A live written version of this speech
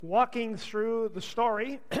walking through the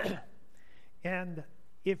story. And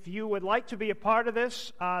if you would like to be a part of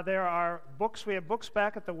this, there are books. We have books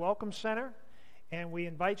back at the Welcome Center, and we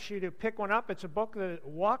invite you to pick one up. It's a book that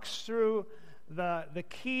walks through the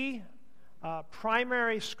key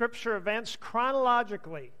primary scripture events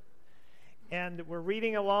chronologically. And we're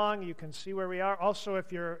reading along. You can see where we are. Also,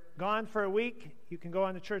 if you're gone for a week, you can go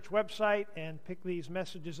on the church website and pick these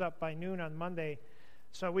messages up by noon on Monday.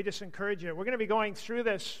 So we just encourage you. We're going to be going through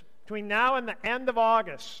this between now and the end of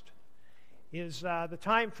August is the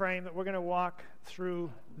time frame that we're going to walk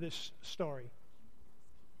through this story.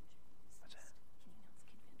 What's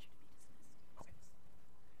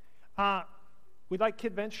that? Okay. We'd like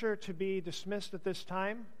Kid Venture to be dismissed at this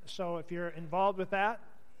time. So if you're involved with that,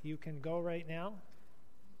 you can go right now.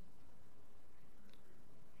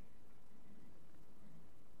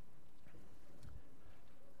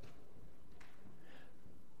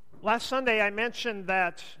 Last Sunday, I mentioned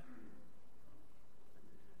that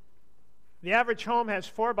the average home has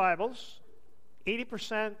 4 Bibles.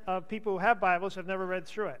 80% of people who have Bibles have never read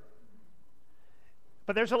through it.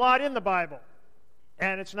 But there's a lot in the Bible,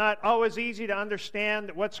 and it's not always easy to understand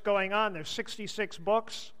what's going on. There's 66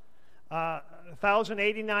 books,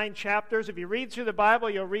 1,089 chapters. If you read through the Bible,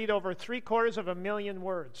 you'll read over 750,000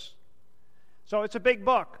 words. So it's a big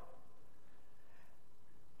book.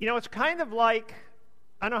 You know, it's kind of like,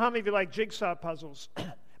 I don't know how many of you like jigsaw puzzles,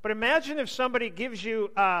 but imagine if somebody gives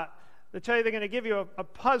you, they tell you they're going to give you a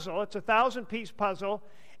puzzle. It's a 1,000-piece puzzle,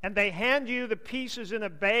 and they hand you the pieces in a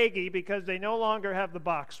baggie because they no longer have the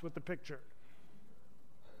box with the picture.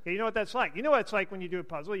 You know what that's like. You know what it's like when you do a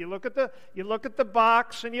puzzle. You look at the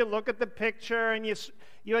box and you look at the picture and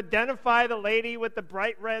you identify the lady with the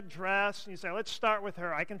bright red dress and you say, let's start with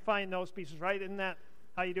her. I can find those pieces, right? Isn't that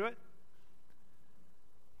how you do it?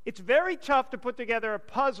 It's very tough to put together a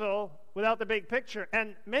puzzle without the big picture.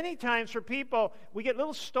 And many times for people, we get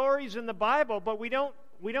little stories in the Bible, but we don't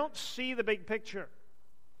see the big picture.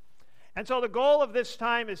 And so the goal of this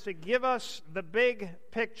time is to give us the big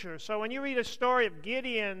picture. So when you read a story of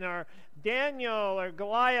Gideon or Daniel or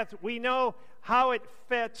Goliath, we know how it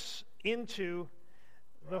fits into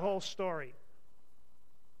the whole story.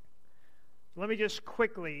 Let me just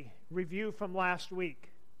quickly review from last week.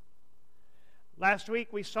 Last week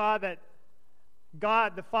we saw that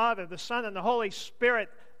God, the Father, the Son, and the Holy Spirit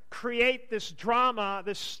create this drama,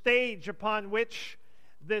 this stage upon which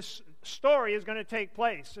this story is going to take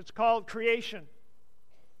place. It's called creation.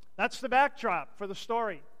 That's the backdrop for the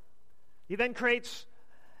story. He then creates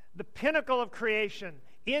the pinnacle of creation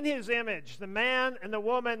in His image, the man and the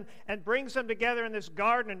woman, and brings them together in this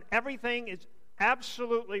garden, and everything is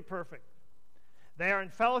absolutely perfect. They are in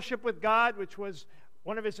fellowship with God, which was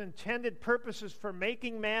one of His intended purposes for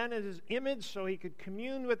making man as His image, so He could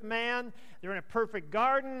commune with man. They're in a perfect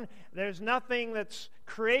garden. There's nothing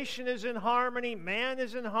creation is in harmony. Man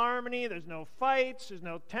is in harmony. There's no fights. There's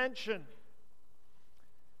no tension.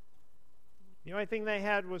 The only thing they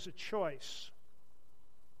had was a choice.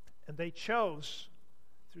 And they chose,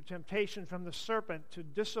 through temptation from the serpent, to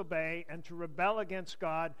disobey and to rebel against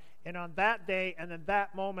God. And on that day and in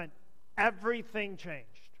that moment, everything changed.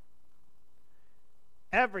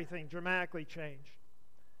 Everything dramatically changed.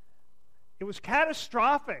 It was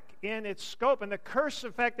catastrophic in its scope, and the curse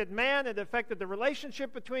affected man. It affected the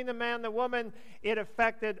relationship between the man and the woman. It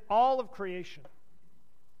affected all of creation.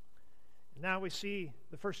 Now we see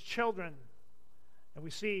the first children, and we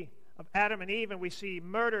see of Adam and Eve, and we see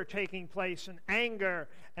murder taking place, and anger,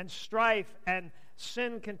 and strife, and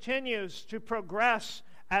sin continues to progress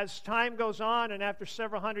as time goes on, and after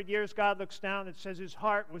several hundred years, God looks down and says His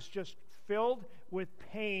heart was just filled with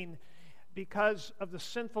pain because of the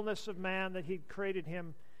sinfulness of man, that He'd created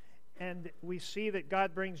him. And we see that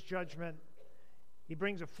God brings judgment. He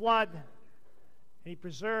brings a flood, and He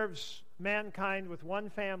preserves mankind with one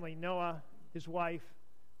family, Noah, his wife,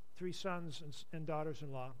 3 sons and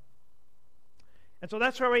daughters-in-law. And so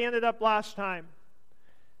that's where we ended up last time.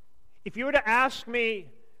 If you were to ask me,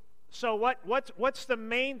 so what's the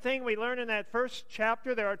main thing we learned in that first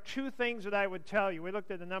chapter? There are 2 things that I would tell you. We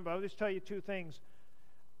looked at the number. I'll just tell you 2 things.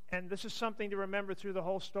 And this is something to remember through the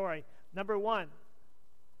whole story. Number 1,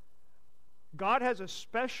 God has a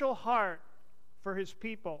special heart for His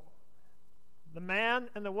people. The man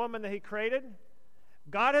and the woman that He created,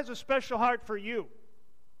 God has a special heart for you.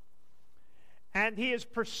 And He is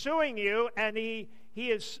pursuing you, and He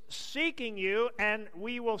is seeking you, and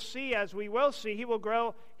we will see, as we will see, He will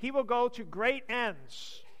go to great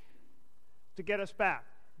ends to get us back.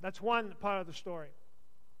 That's one part of the story.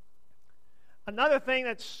 Another thing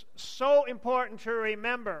that's so important to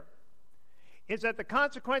remember is that the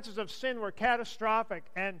consequences of sin were catastrophic.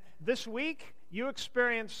 And this week, you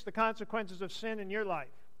experienced the consequences of sin in your life.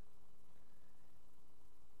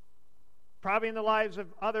 Probably in the lives of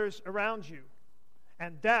others around you.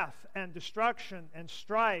 And death and destruction and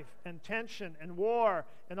strife and tension and war.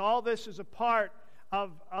 And all this is a part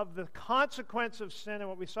of the consequence of sin. And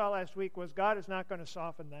what we saw last week was God is not going to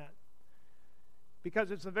soften that.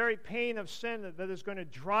 Because it's the very pain of sin that is going to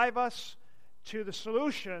drive us to the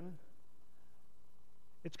solution.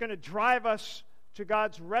 It's going to drive us to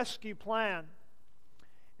God's rescue plan.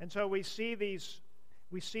 And so we see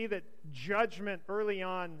that judgment early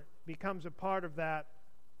on becomes a part of that.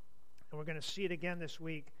 And we're going to see it again this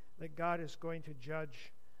week, that God is going to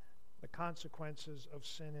judge the consequences of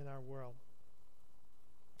sin in our world.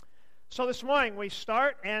 So this morning we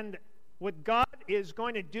start, and what God is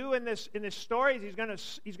going to do in this story is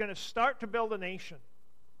he's going to start to build a nation.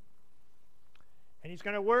 And he's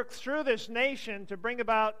going to work through this nation to bring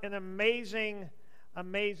about an amazing,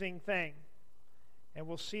 amazing thing. And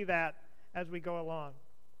we'll see that as we go along.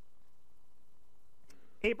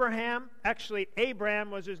 Abram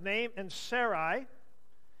was his name, and Sarai.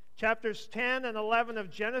 Chapters 10 and 11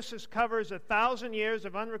 of Genesis covers 1,000 years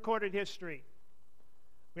of unrecorded history.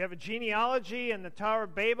 We have a genealogy in the Tower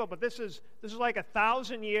of Babel, but this is like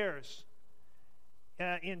 1,000 years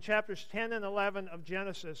in chapters 10 and 11 of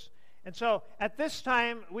Genesis. And so at this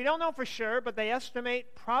time, we don't know for sure, but they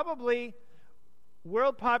estimate probably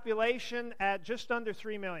world population at just under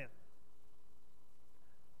 3 million.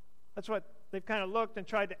 That's what they've kind of looked and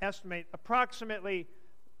tried to estimate. Approximately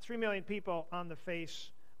 3 million people on the face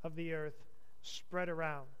of the earth spread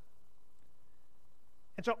around.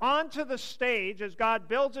 And so onto the stage, as God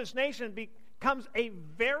builds this nation, becomes a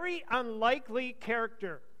very unlikely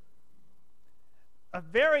character. A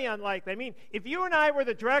very unlikely. I mean, if you and I were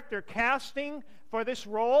the director casting for this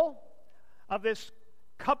role of this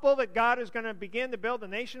couple that God is going to begin to build a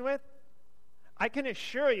nation with, I can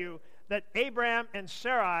assure you that Abraham and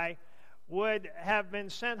Sarai would have been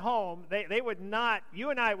sent home. They would not, you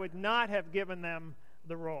and I would not have given them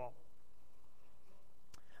the role.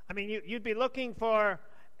 I mean, you'd be looking for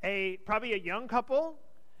probably a young couple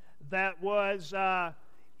that was,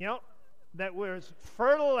 that was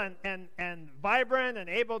fertile and vibrant and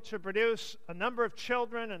able to produce a number of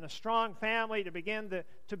children and a strong family to begin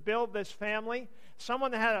to build this family.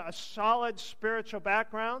 Someone that had a solid spiritual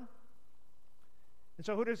background. And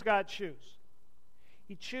so who does God choose?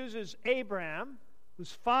 He chooses Abraham,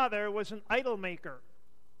 whose father was an idol maker.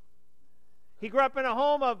 He grew up in a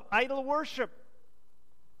home of idol worship.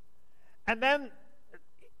 And then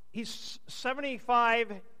he's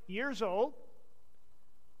 75 years old.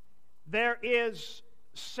 There is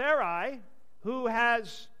Sarai, who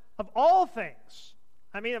has, of all things,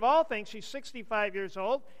 she's 65 years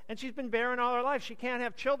old, and she's been barren all her life. She can't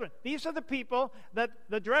have children. These are the people that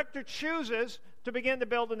the director chooses to begin to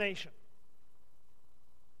build a nation.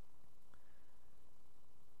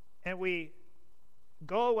 And we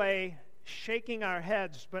go away shaking our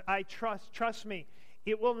heads, but I trust me,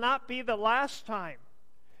 it will not be the last time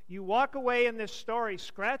you walk away in this story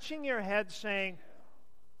scratching your head saying,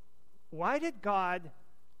 why did God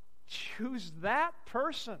choose that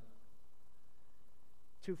person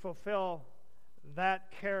to fulfill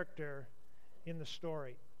that character in the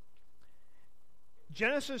story?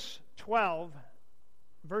 Genesis 12,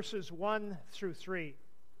 verses 1 through 3.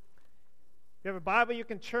 If you have a Bible, you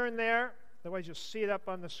can turn there. Otherwise, you'll see it up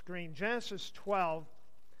on the screen. Genesis 12,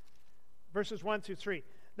 verses 1 through 3.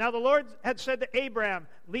 Now the Lord had said to Abraham,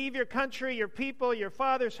 leave your country, your people, your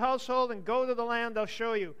father's household, and go to the land I'll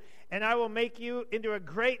show you. And I will make you into a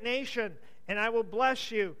great nation, and I will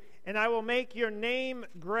bless you, and I will make your name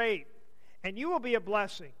great, and you will be a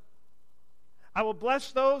blessing. I will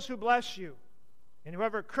bless those who bless you, and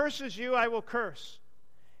whoever curses you, I will curse.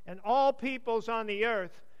 And all peoples on the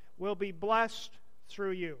earth will be blessed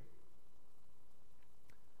through you.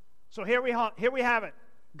 So here we have it.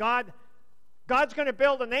 God's going to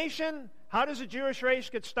build a nation. How does the Jewish race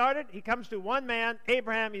get started? He comes to one man,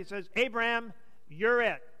 Abraham. He says, Abraham, you're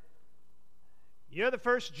it. You're the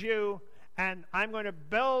first Jew, and I'm going to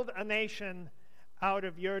build a nation out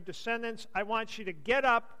of your descendants. I want you to get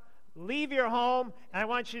up, leave your home, and I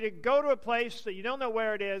want you to go to a place that you don't know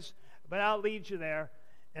where it is, but I'll lead you there.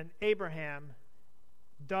 And Abraham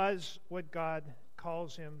does what God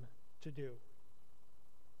calls him to do.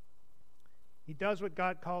 He does what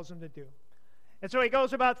God calls him to do. And so he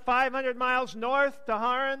goes about 500 miles north to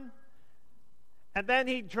Haran, and then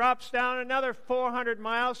he drops down another 400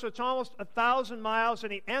 miles, so it's almost 1,000 miles,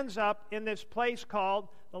 and he ends up in this place called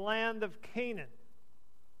the land of Canaan.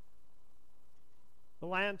 the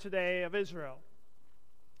land today of Israel.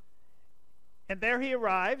 And there he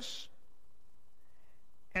arrives,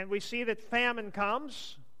 and we see that famine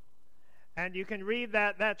comes. And you can read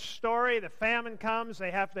that story. The famine comes.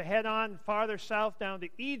 They have to head on farther south down to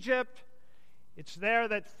Egypt. It's there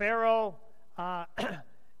that Pharaoh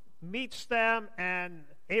meets them, and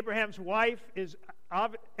Abraham's wife is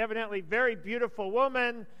evidently a very beautiful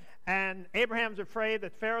woman, and Abraham's afraid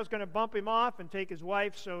that Pharaoh's going to bump him off and take his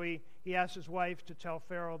wife, so he asks his wife to tell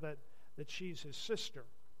Pharaoh that she's his sister.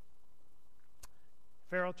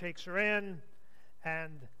 Pharaoh takes her in,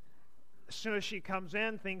 and as soon as she comes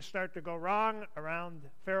in, things start to go wrong around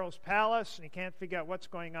Pharaoh's palace, and he can't figure out what's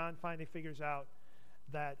going on. Finally figures out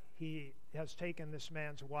that he has taken this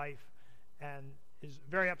man's wife and is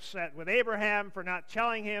very upset with Abraham for not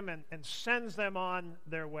telling him, and sends them on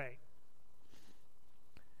their way.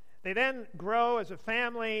 They then grow as a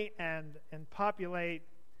family and populate,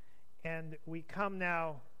 and we come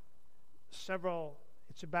now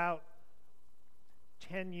it's about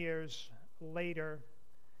 10 years later,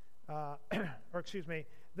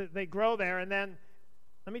 they grow there, and then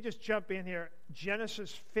let me just jump in here.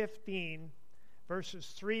 Genesis 15,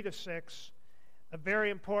 verses 3 to 6, a very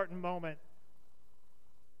important moment.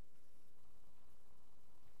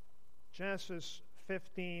 Genesis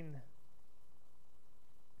 15.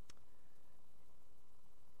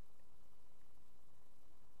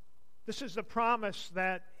 This is the promise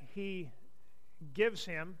that he gives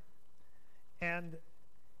him, and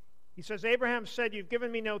he says, Abraham said, "You've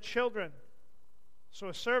given me no children, so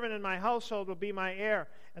a servant in my household will be my heir."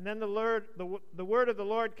 And then the word of the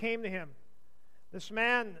Lord came to him. "This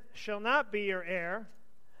man shall not be your heir,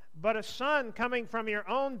 but a son coming from your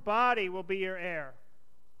own body will be your heir."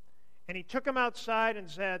 And he took him outside and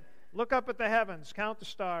said, "Look up at the heavens, count the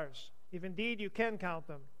stars, if indeed you can count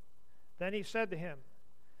them." Then he said to him,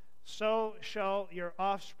 "So shall your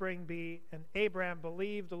offspring be." And Abraham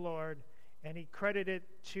believed the Lord, and he credited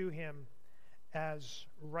to him as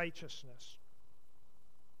righteousness.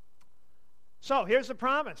 So here's the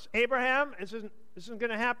promise. Abraham, this isn't going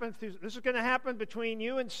to happen. This is going to happen between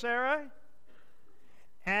you and Sarah,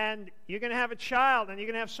 and you're going to have a child, and you're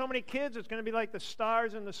going to have so many kids, it's going to be like the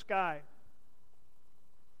stars in the sky.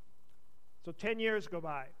 So 10 years go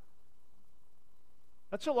by.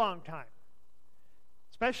 That's a long time,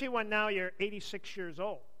 especially when now you're 86 years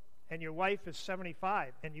old. And your wife is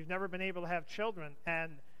 75, and you've never been able to have children,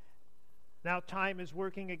 and now time is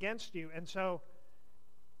working against you. And so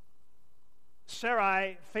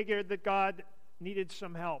Sarai figured that God needed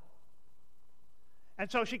some help. And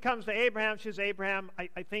so she comes to Abraham. She says, "Abraham,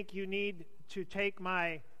 I think you need to take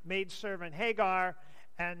my maidservant Hagar,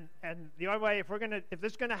 and the only way, if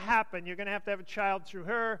this is going to happen, you're going to have a child through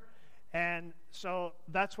her." And so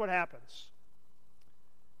that's what happens.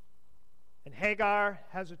 And Hagar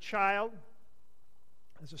has a child,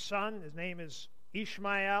 has a son. His name is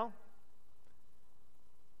Ishmael.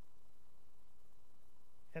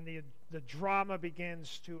 And the drama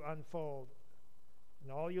begins to unfold.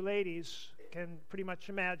 And all you ladies can pretty much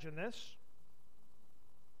imagine this.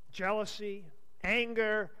 Jealousy,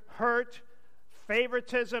 anger, hurt,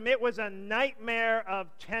 favoritism. It was a nightmare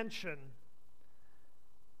of tension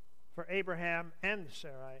for Abraham and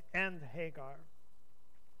Sarai and Hagar.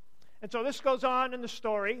 And so this goes on in the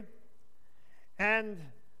story, and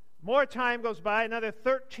more time goes by. Another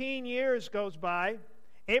 13 years goes by.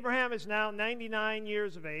 Abraham is now 99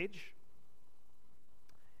 years of age,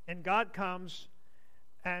 and God comes,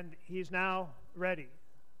 and he's now ready.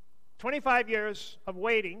 25 years of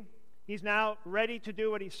waiting, he's now ready to do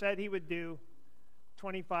what he said he would do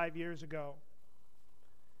 25 years ago.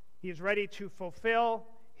 He is ready to fulfill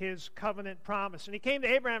his covenant promise. And he came to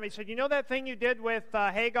Abraham and he said, "You know that thing you did with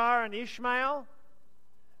Hagar and Ishmael?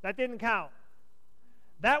 That didn't count.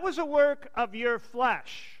 That was a work of your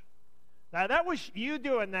flesh. Now, that was you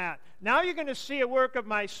doing that. Now you're going to see a work of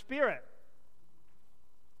my Spirit."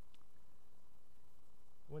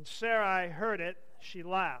 When Sarai heard it, she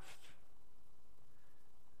laughed.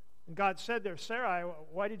 And God said to her, "Sarai,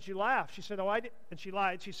 why did you laugh?" She said, and she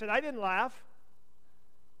lied. She said, "I didn't laugh."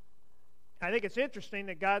 I think it's interesting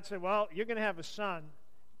that God said, "Well, you're going to have a son.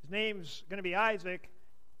 His name's going to be Isaac."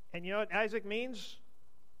 And you know what Isaac means?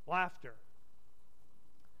 Laughter.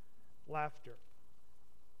 Laughter.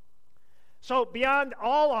 So beyond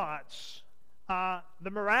all odds, the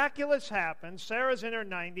miraculous happens. Sarah's in her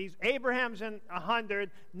 90s. Abraham's in 100.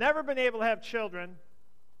 Never been able to have children.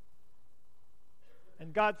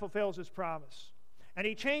 And God fulfills his promise. And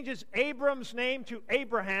he changes Abram's name to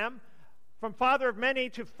Abraham, from father of many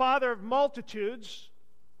to father of multitudes,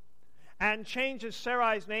 and changes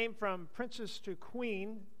Sarai's name from princess to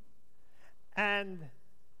queen. and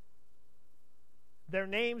their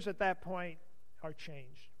names at that point are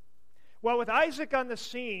changed. Well, with Isaac on the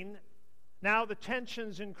scene, now the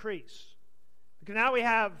tensions increase. Because now we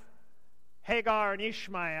have Hagar and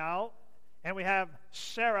Ishmael, and we have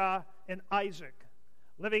Sarah and Isaac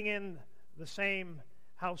living in the same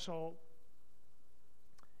household.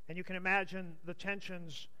 And you can imagine the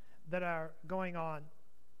tensions that are going on.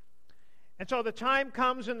 And so the time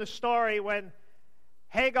comes in the story when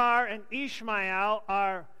Hagar and Ishmael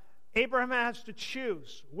are, Abraham has to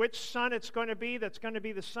choose which son it's going to be that's going to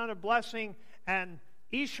be the son of blessing, and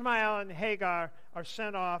Ishmael and Hagar are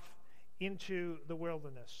sent off into the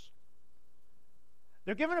wilderness.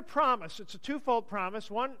 They're given a promise. It's a twofold promise.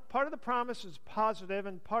 One part of the promise is positive,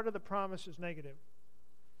 and part of the promise is negative.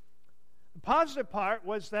 The positive part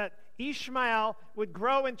was that Ishmael would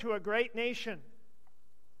grow into a great nation,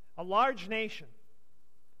 a large nation.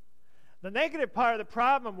 The negative part of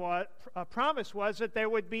the promise was that there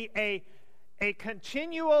would be a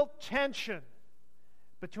continual tension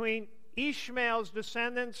between Ishmael's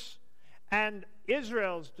descendants and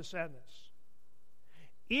Israel's descendants.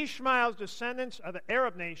 Ishmael's descendants are the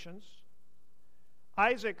Arab nations.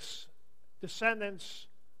 Isaac's descendants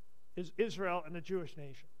is Israel and the Jewish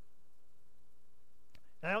nation.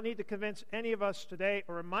 Now, I don't need to convince any of us today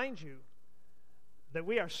or remind you that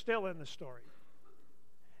we are still in the story.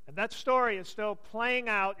 And that story is still playing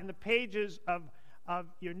out in the pages of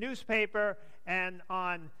your newspaper and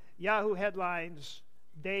on Yahoo headlines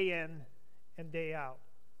day in and day out.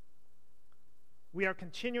 We are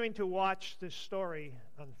continuing to watch this story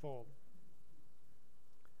unfold.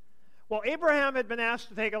 Well, Abraham had been asked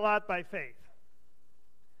to take a lot by faith.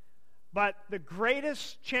 But the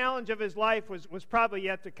greatest challenge of his life was probably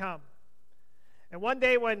yet to come. And one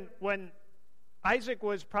day when Isaac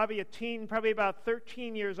was probably a teen, probably about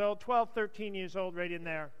 13 years old, 12, 13 years old, right in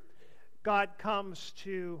there, God comes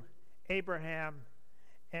to Abraham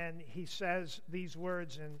and he says these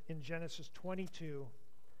words in Genesis 22.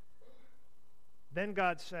 Then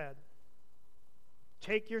God said,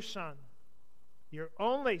 "Take your son, your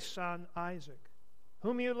only son Isaac,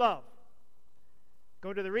 whom you love,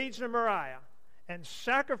 go to the region of Moriah and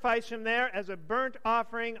sacrifice him there as a burnt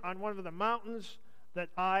offering on one of the mountains that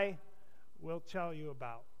I will tell you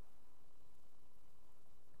about."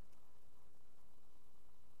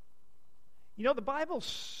 You know, the Bible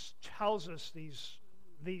tells us these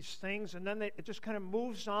things, and then it just kind of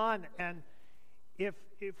moves on. And if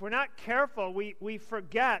we're not careful, we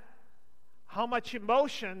forget how much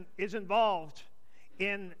emotion is involved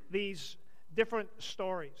in these different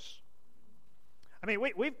stories. I mean,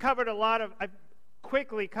 we've covered I've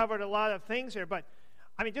quickly covered a lot of things here, but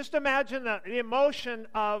I mean, just imagine the emotion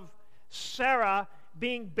of Sarah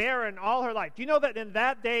being barren all her life. Do you know that in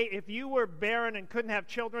that day, if you were barren and couldn't have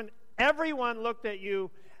children, everyone looked at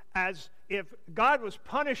you as if God was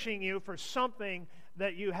punishing you for something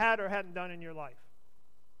that you had or hadn't done in your life?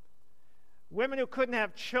 Women who couldn't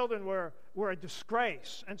have children were a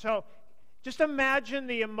disgrace. And so just imagine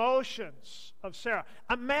the emotions of Sarah.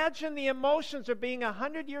 Imagine the emotions of being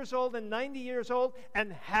 100 years old and 90 years old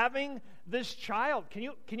and having this child.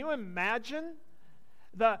 Can you imagine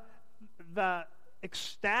the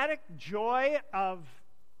ecstatic joy of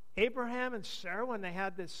Abraham and Sarah when they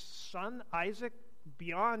had this son, Isaac,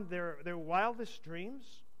 beyond their wildest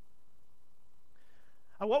dreams?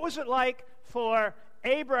 And what was it like for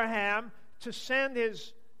Abraham to send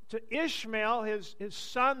to Ishmael, his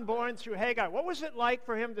son born through Hagar? What was it like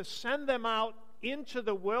for him to send them out into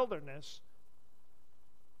the wilderness?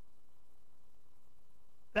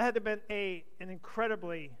 That had to have been an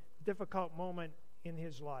incredibly difficult moment in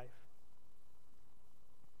his life.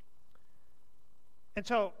 And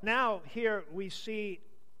so now here we see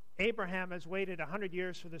Abraham has waited 100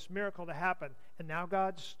 years for this miracle to happen, and now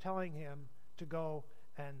God's telling him to go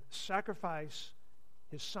and sacrifice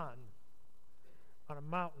his son on a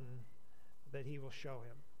mountain that he will show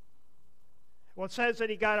him. Well, it says that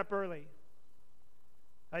he got up early.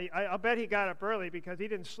 I'll bet he got up early because he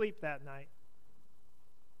didn't sleep that night.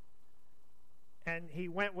 And he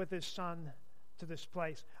went with his son to this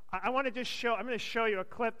place. I'm going to show you a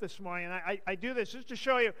clip this morning. And I do this just to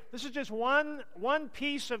show you, this is just one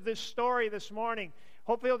piece of this story this morning.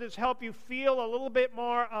 Hopefully it'll just help you feel a little bit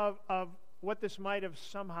more of what this might have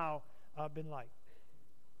somehow been like.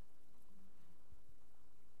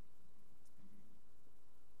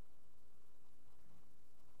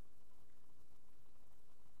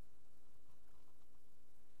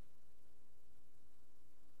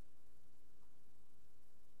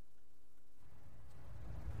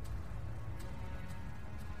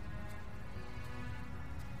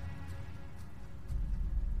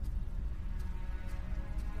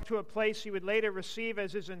 to a place he would later receive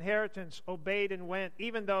as his inheritance, obeyed and went,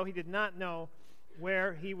 even though he did not know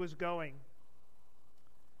where he was going.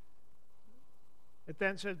 It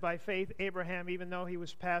then says, by faith, Abraham, even though he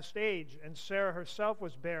was past age, and Sarah herself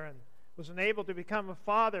was barren, was unable to become a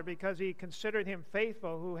father because he considered him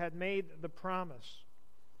faithful who had made the promise.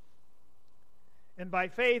 And by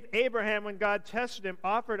faith, Abraham, when God tested him,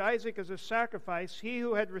 offered Isaac as a sacrifice. He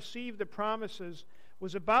who had received the promises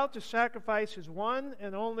was about to sacrifice his one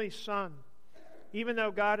and only son, even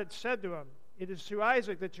though God had said to him, it is through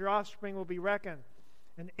Isaac that your offspring will be reckoned.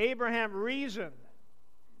 And Abraham reasoned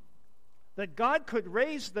that God could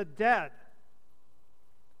raise the dead.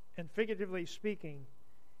 And figuratively speaking,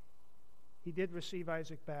 he did receive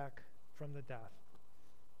Isaac back from the death.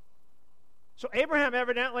 So Abraham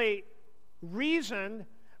evidently reasoned,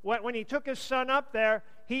 when he took his son up there,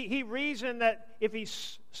 he reasoned that if he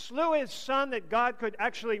slew his son, that God could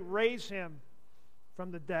actually raise him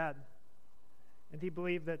from the dead. And he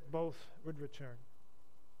believed that both would return.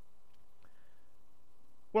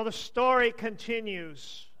 Well, the story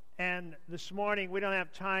continues. And this morning, we don't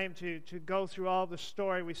have time to go through all the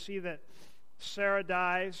story. We see that Sarah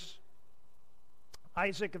dies.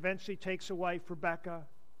 Isaac eventually takes a wife, Rebekah.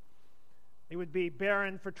 They would be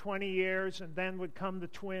barren for 20 years, and then would come the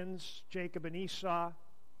twins, Jacob and Esau.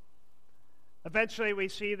 Eventually, we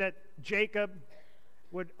see that Jacob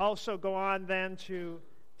would also go on then to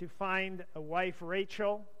find a wife,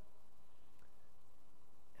 Rachel.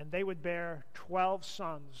 And they would bear 12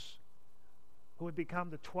 sons who would become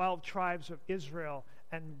the 12 tribes of Israel.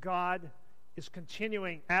 And God is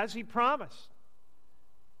continuing, as he promised,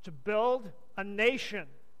 to build a nation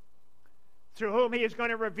through whom he is going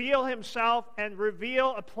to reveal himself and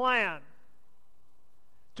reveal a plan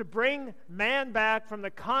to bring man back from the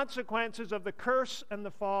consequences of the curse and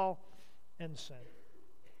the fall and sin.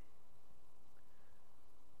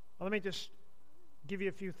 Well, let me just give you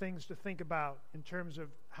a few things to think about in terms of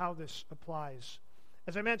how this applies.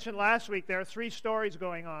 As I mentioned last week, there are 3 stories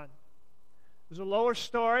going on. There's a lower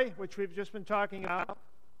story, which we've just been talking about.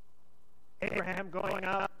 Abraham going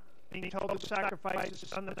up, being told to sacrifice his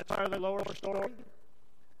son. That's part of the lower story.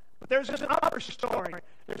 But there's an upper story.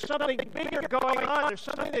 There's something bigger going on. There's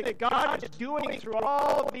something that God is doing through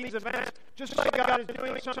all of these events, just like God is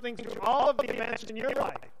doing something through all of the events in your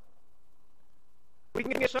life. We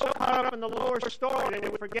can get so caught up in the lower story that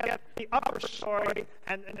we forget the upper story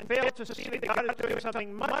and fail to see that God is doing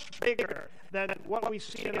something much bigger than what we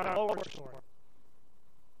see in our lower story.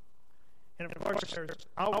 And of course, there's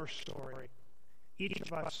our story. Each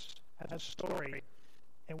of us has a story,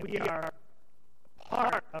 and we are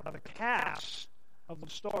part of the cast of the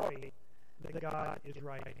story that God is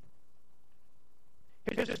writing.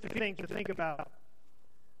 Here's just a few things to think about.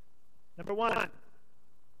 Number one of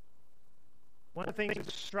the things that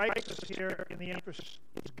strikes us here in the emphasis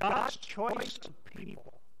is God's choice of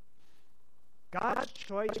people. God's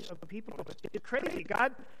choice of people. It's crazy.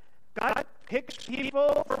 God picks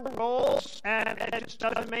people for roles, and it just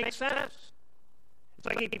doesn't make sense. It's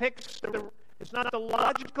like he picks it's not the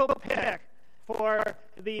logical pick for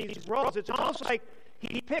these roles. It's almost like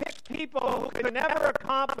he picks people who could never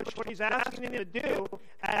accomplish what he's asking them to do,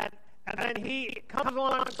 and then he comes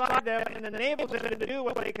alongside them and enables them to do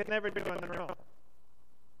what they could never do on their own.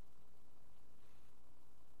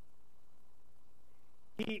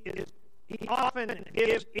 He often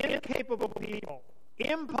gives incapable people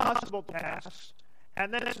impossible tasks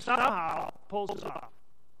and then somehow pulls it off.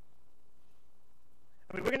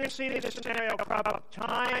 I mean, we're going to see this scenario crop up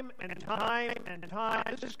time and time and time.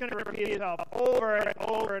 This is going to repeat itself over and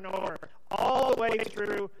over and over, all the way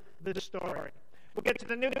through the story. We'll get to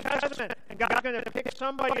the New Testament, and God's going to pick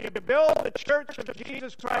somebody to build the church of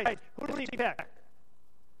Jesus Christ. Who does he pick?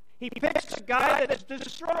 He picks a guy that is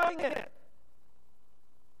destroying it.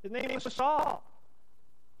 His name was Saul.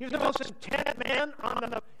 He was the most intent man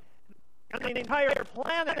on the entire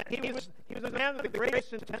planet. He was the man with the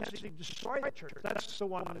greatest intensity to destroy the church. That's the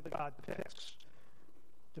one that God picks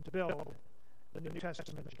to build the New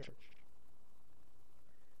Testament church.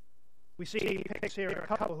 We see he picks here a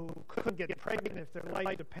couple who couldn't get pregnant if their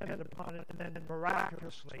life depended upon it, and then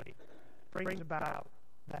miraculously brings about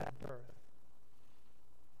that birth.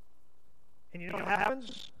 And you know what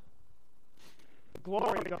happens? The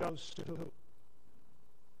glory goes to who?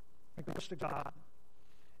 It goes to God.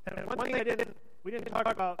 And one thing we didn't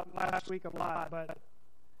talk about last week a lot, but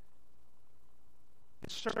the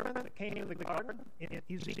servant that came into the garden in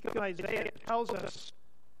Ezekiel and Isaiah, it tells us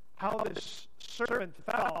how this servant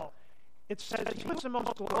fell. It says he was the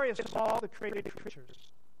most glorious of all the created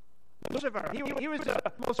creatures. Lucifer, he was the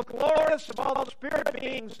most glorious of all the spirit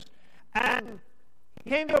beings, and He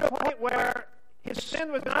came to a point where his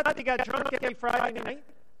sin was not that he got drunk every Friday night,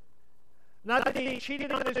 not that he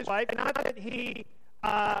cheated on his wife, not that he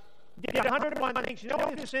did 101 things. You know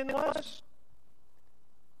what his sin was?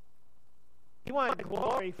 He wanted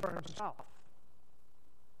glory for himself.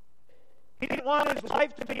 He didn't want his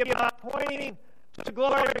life to be about pointing to the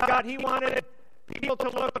glory of God. He wanted people to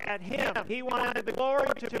look at him. He wanted the glory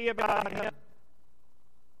to be about him.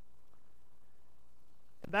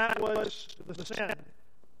 That was the sin.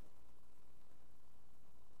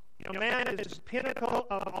 You know, man is the pinnacle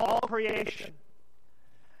of all creation.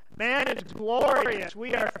 Man is glorious.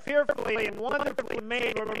 We are fearfully and wonderfully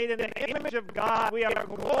made. We're made in the image of God. We are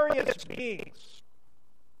glorious beings.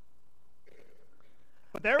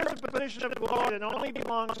 But there is a position of glory that only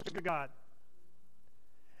belongs to God.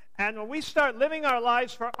 And when we start living our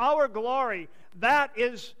lives for our glory, that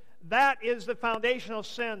is the foundational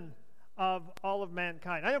sin of all of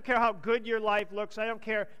mankind. I don't care how good your life looks. I don't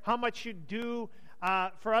care how much you do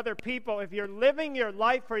for other people. If you're living your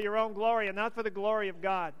life for your own glory and not for the glory of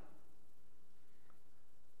God,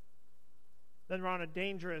 then we're on a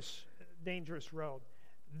dangerous, dangerous road.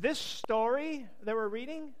 This story that we're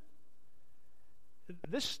reading,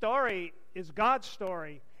 this story is God's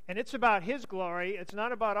story, and it's about His glory. It's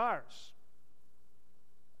not about ours.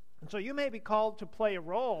 And so you may be called to play a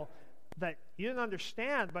role that you didn't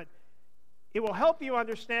understand, but it will help you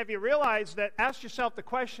understand if you realize that. Ask yourself the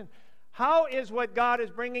question, how is what God is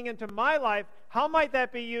bringing into my life, how might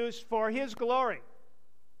that be used for His glory?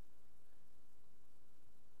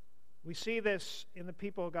 We see this in the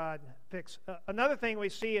people God picks. Another thing we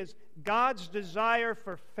see is God's desire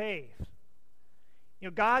for faith. You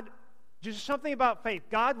know, God, just something about faith.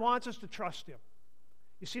 God wants us to trust Him.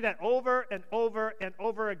 You see that over and over and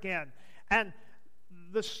over again. And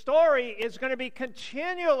the story is going to be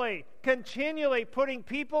continually putting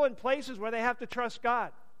people in places where they have to trust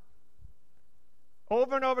God.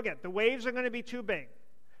 Over and over again. The waves are going to be too big.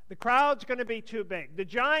 The crowd's going to be too big. The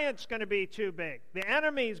giant's going to be too big. The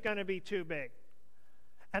enemy's going to be too big.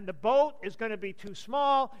 And the boat is going to be too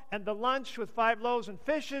small. And the lunch with 5 loaves and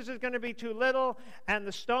fishes is going to be too little. And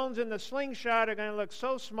the stones in the slingshot are going to look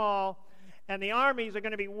so small. And the armies are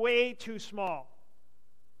going to be way too small.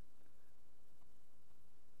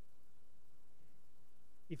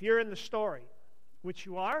 If you're in the story, which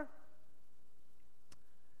you are,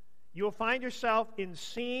 you will find yourself in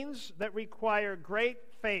scenes that require great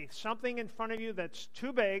faith. Something in front of you that's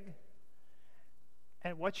too big,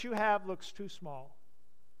 and what you have looks too small.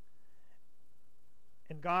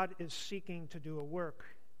 And God is seeking to do a work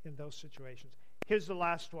in those situations. Here's the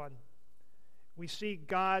last one. We see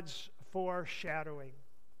God's foreshadowing.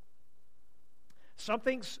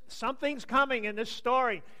 Something's coming in this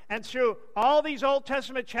story. And through all these Old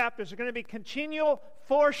Testament chapters, there's going to be continual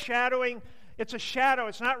foreshadowing. It's a shadow.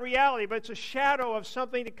 It's not reality, but it's a shadow of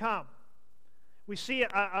something to come. We see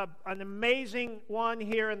an amazing one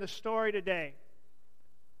here in the story today.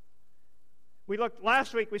 We looked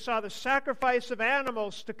last week, we saw the sacrifice of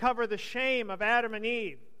animals to cover the shame of Adam and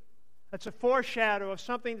Eve. That's a foreshadow of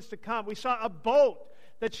something that's to come. We saw a boat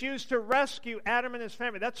that's used to rescue Adam and his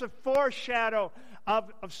family. That's a foreshadow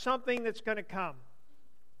of something that's going to come.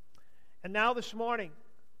 And now this morning,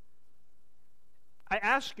 I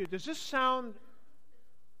ask you, does this sound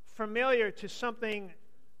familiar to something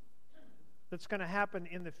that's going to happen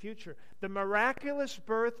in the future? The miraculous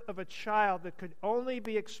birth of a child that could only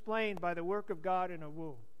be explained by the work of God in a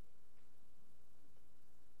womb.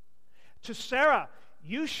 To Sarah,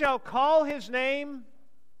 you shall call his name.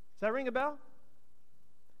 Does that ring a bell?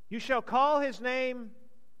 You shall call his name.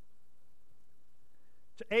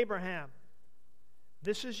 To Abraham,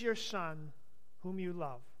 this is your son whom you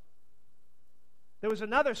love. There was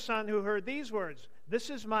another son who heard these words,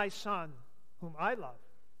 this is my son whom I love.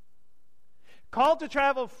 Called to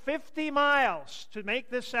travel 50 miles to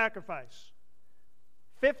make this sacrifice.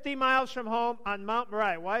 50 miles from home on Mount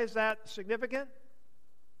Moriah. Why is that significant?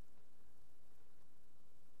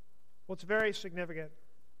 Well, it's very significant.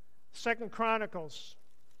 2 Chronicles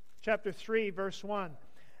chapter 3, verse 1.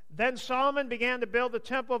 Then Solomon began to build the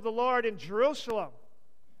temple of the Lord in Jerusalem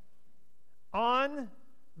on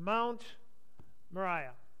Mount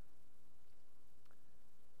Moriah.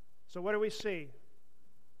 So what do we see?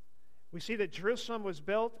 We see that Jerusalem was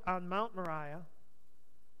built on Mount Moriah,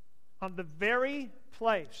 on the very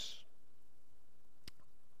place,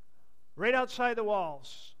 right outside the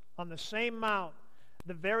walls, on the same mount,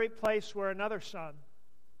 the very place where another son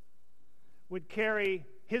would carry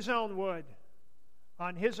his own wood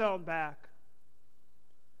on his own back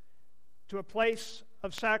to a place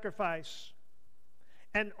of sacrifice.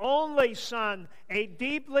 an only son, a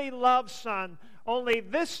deeply loved son. Only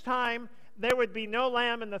this time there would be no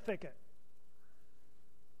lamb in the thicket.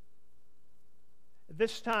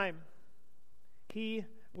 This time he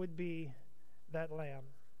would be that lamb.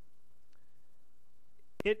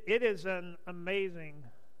 It is an amazing,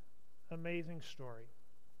 amazing story.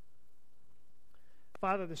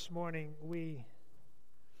 Father, this morning we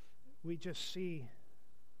just see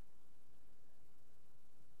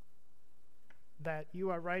that you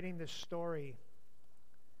are writing this story,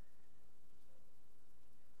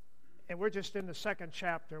 and we're just in the second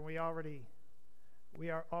chapter. We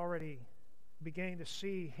are already beginning to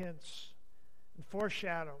see hints and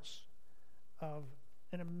foreshadows of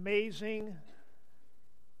an amazing,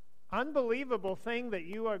 unbelievable thing that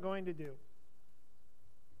you are going to do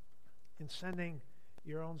in sending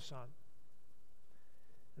your own son.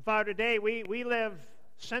 And Father, today we live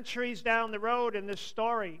centuries down the road in this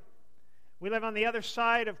story. We live on the other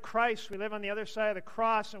side of Christ. We live on the other side of the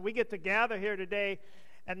cross, and we get to gather here today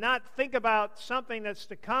and not think about something that's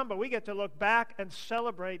to come, but we get to look back and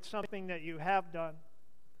celebrate something that you have done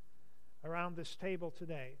around this table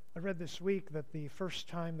today. I read this week that the first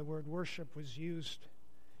time the word worship was used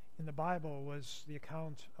in the Bible was the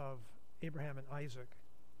account of Abraham and Isaac.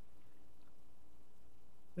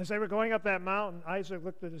 As they were going up that mountain, Isaac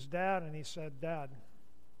looked at his dad and he said, "Dad,"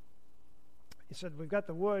 he said, "we've got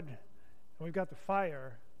the wood and we've got the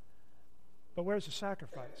fire, but where's the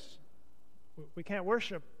sacrifice? We can't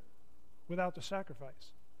worship without the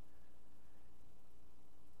sacrifice."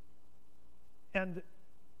 And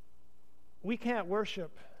we can't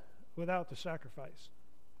worship without the sacrifice.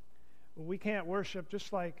 We can't worship,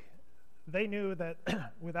 just like they knew that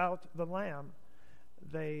without the lamb,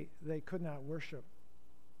 they could not worship.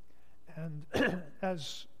 And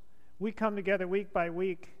as we come together week by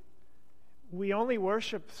week, we only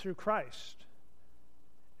worship through Christ.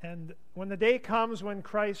 And when the day comes when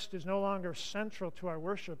Christ is no longer central to our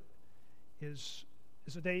worship, is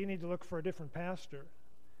a day you need to look for a different pastor,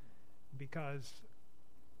 because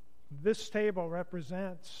this table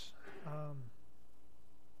represents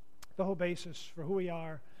the whole basis for who we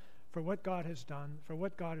are, for what God has done, for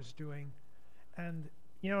what God is doing. And,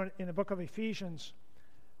 you know, in the book of Ephesians,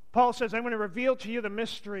 Paul says, "I'm going to reveal to you the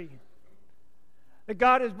mystery that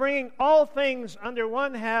God is bringing all things under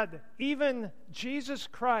one head, even Jesus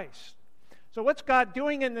Christ." So what's God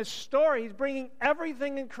doing in this story? He's bringing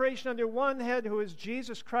everything in creation under one head, who is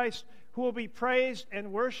Jesus Christ, who will be praised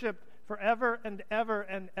and worshiped forever and ever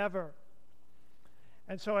and ever.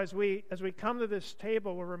 And so as we come to this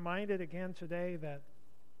table, we're reminded again today that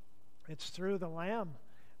it's through the Lamb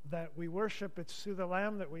that we worship. It's through the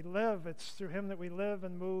Lamb that we live. It's through him that we live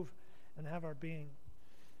and move and have our being.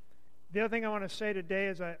 The other thing I want to say today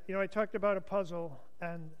is I talked about a puzzle,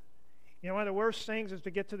 and one of the worst things is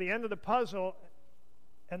to get to the end of the puzzle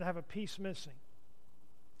and have a piece missing.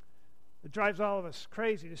 It drives all of us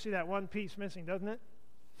crazy to see that one piece missing, doesn't it?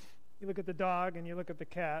 You look at the dog and you look at the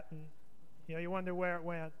cat, and you wonder where it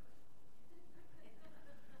went.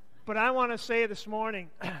 But I want to say this morning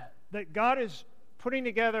that God is putting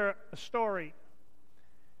together a story,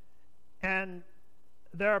 and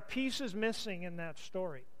there are pieces missing in that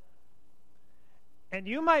story. And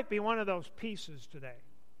you might be one of those pieces today.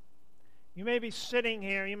 You may be sitting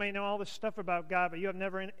here, you may know all this stuff about God, but you have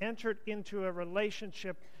never entered into a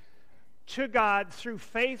relationship to God through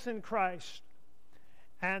faith in Christ.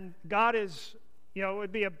 And God is, it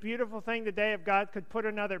would be a beautiful thing today if God could put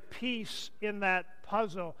another piece in that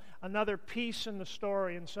puzzle, another piece in the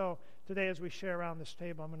story. And so today, as we share around this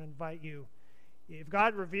table, I'm going to invite you. If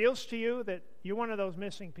God reveals to you that you're one of those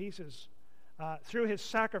missing pieces, through his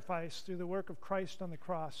sacrifice, through the work of Christ on the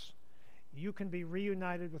cross, you can be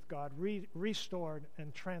reunited with God, restored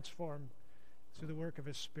and transformed through the work of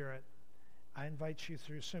his Spirit. I invite you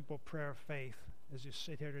through simple prayer of faith as you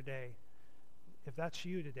sit here today. If that's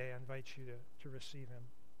you today, I invite you to receive him.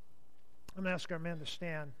 I'm going to ask our men to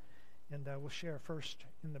stand, and we'll share first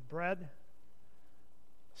in the bread,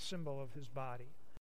 symbol of his body.